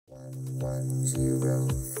101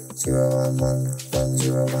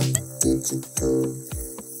 digital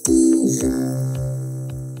design.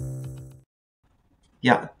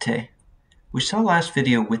 Yeah, Tay. We saw last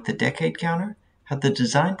video with the decade counter how the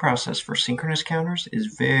design process for synchronous counters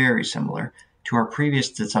is very similar to our previous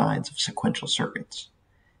designs of sequential circuits.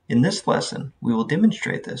 In this lesson, we will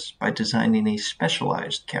demonstrate this by designing a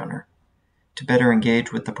specialized counter. To better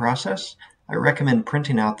engage with the process, I recommend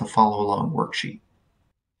printing out the follow-along worksheet.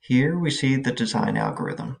 Here we see the design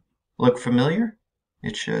algorithm. Look familiar?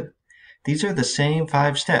 It should. These are the same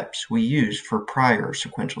 5 steps we used for prior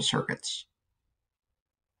sequential circuits.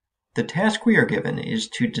 The task we are given is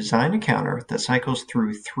to design a counter that cycles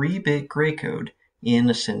through 3-bit gray code in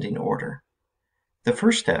ascending order. The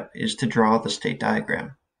first step is to draw the state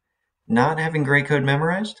diagram. Not having gray code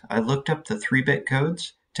memorized, I looked up the 3-bit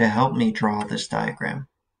codes to help me draw this diagram.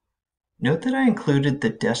 Note that I included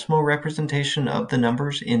the decimal representation of the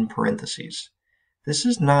numbers in parentheses. This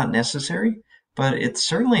is not necessary, but it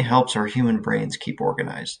certainly helps our human brains keep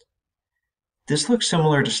organized. This looks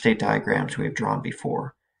similar to state diagrams we have drawn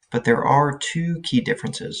before, but there are 2 key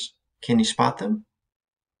differences. Can you spot them?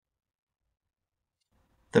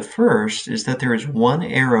 The first is that there is 1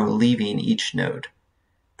 arrow leaving each node.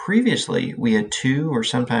 Previously, we had 2 or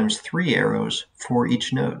sometimes 3 arrows for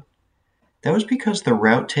each node. That was because the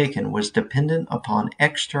route taken was dependent upon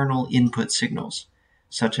external input signals,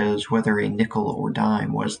 such as whether a nickel or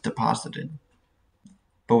dime was deposited.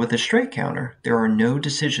 But with a straight counter, there are no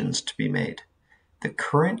decisions to be made. The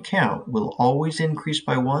current count will always increase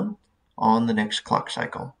by 1 on the next clock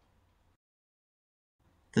cycle.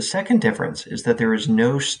 The second difference is that there is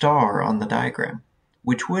no star on the diagram,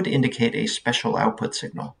 which would indicate a special output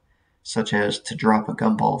signal, such as to drop a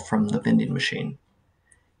gumball from the vending machine.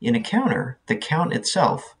 In a counter, the count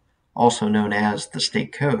itself, also known as the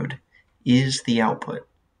state code, is the output.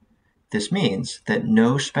 This means that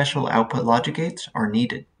no special output logic gates are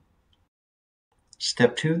needed.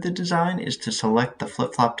 Step 2 of the design is to select the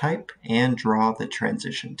flip-flop type and draw the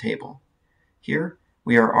transition table. Here,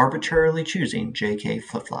 we are arbitrarily choosing JK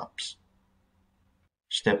flip-flops.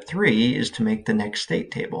 Step 3 is to make the next state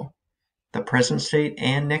table. The present state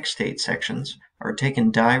and next state sections are taken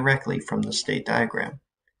directly from the state diagram.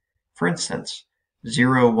 For instance,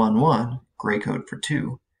 011, gray code for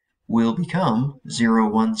 2, will become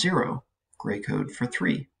 010, gray code for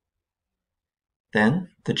 3. Then,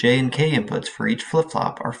 the J and K inputs for each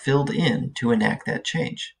flip-flop are filled in to enact that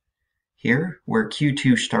change. Here, where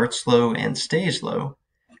Q2 starts low and stays low,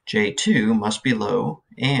 J2 must be low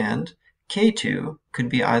and K2 could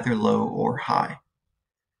be either low or high.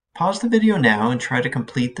 Pause the video now and try to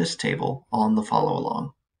complete this table on the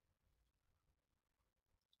follow-along.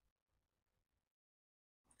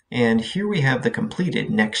 And here we have the completed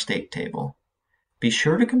next state table. Be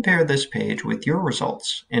sure to compare this page with your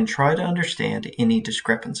results and try to understand any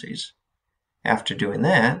discrepancies. After doing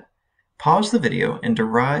that, pause the video and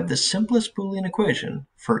derive the simplest Boolean equation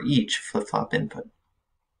for each flip-flop input.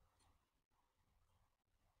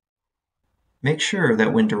 Make sure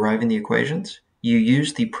that when deriving the equations, you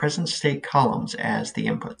use the present state columns as the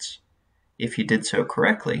inputs. If you did so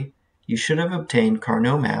correctly, you should have obtained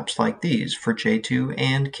Carnot maps like these for J2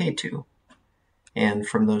 and K2. And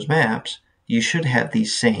from those maps, you should have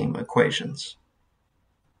these same equations.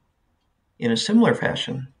 In a similar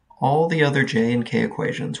fashion, all the other J and K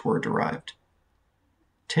equations were derived.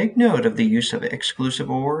 Take note of the use of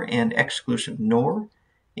exclusive OR and exclusive NOR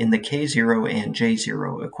in the K0 and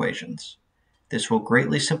J0 equations. This will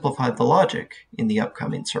greatly simplify the logic in the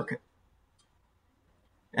upcoming circuit.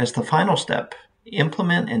 As the final step,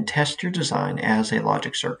 implement and test your design as a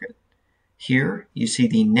logic circuit. Here, you see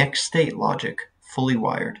the next state logic fully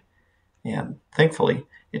wired, and thankfully,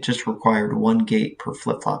 it just required 1 gate per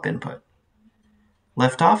flip-flop input.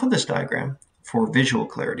 Left off of this diagram, for visual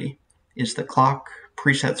clarity, is the clock,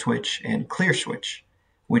 preset switch, and clear switch,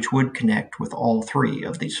 which would connect with all 3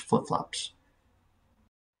 of these flip-flops.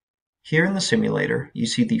 Here in the simulator, you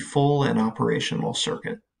see the full and operational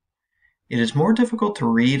circuit. It is more difficult to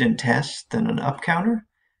read and test than an up counter,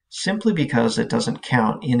 simply because it doesn't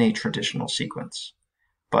count in a traditional sequence.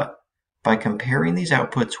 But by comparing these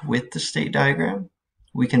outputs with the state diagram,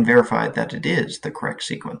 we can verify that it is the correct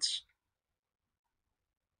sequence.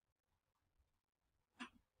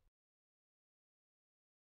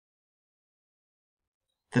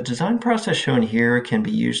 The design process shown here can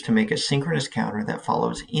be used to make a synchronous counter that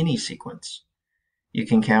follows any sequence. You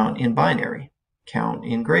can count in binary, count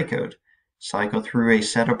in gray code, cycle through a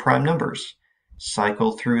set of prime numbers,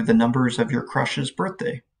 cycle through the numbers of your crush's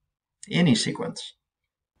birthday, any sequence.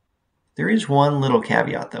 There is one little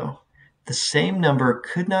caveat though. the same number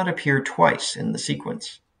could not appear twice in the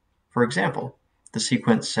sequence. For example, the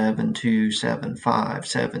sequence 7275,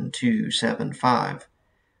 7275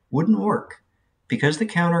 wouldn't work because the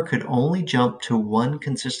counter could only jump to one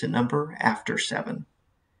consistent number after 7.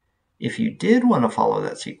 If you did want to follow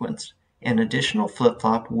that sequence, an additional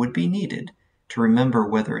flip-flop would be needed to remember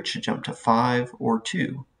whether it should jump to 5 or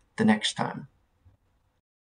 2 the next time.